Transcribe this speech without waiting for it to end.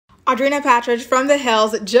Audrina Patridge from the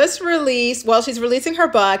Hills just released, well, she's releasing her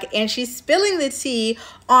book and she's spilling the tea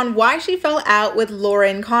on why she fell out with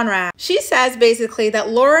Lauren Conrad. She says basically that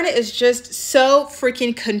Lauren is just so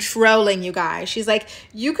freaking controlling, you guys. She's like,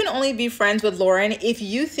 you can only be friends with Lauren if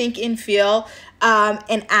you think and feel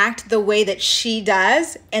and act the way that she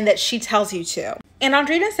does and that she tells you to. And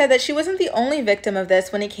Audrina said that she wasn't the only victim of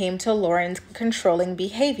this when it came to Lauren's controlling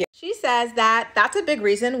behavior. She says that that's a big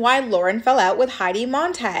reason why Lauren fell out with Heidi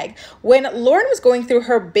Montag. When Lauren was going through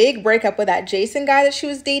her big breakup with that Jason guy that she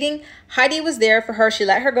was dating, Heidi was there for her. She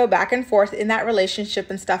let her go back and forth in that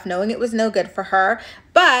relationship and stuff, knowing it was no good for her.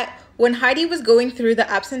 But when Heidi was going through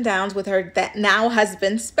the ups and downs with her now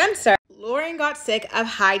husband, Spencer, Lauren got sick of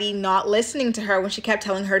Heidi not listening to her when she kept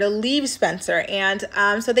telling her to leave Spencer. And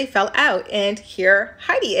so they fell out. And here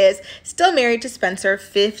Heidi is, still married to Spencer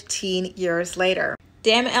 15 years later.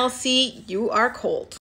 Damn, LC, you are cold.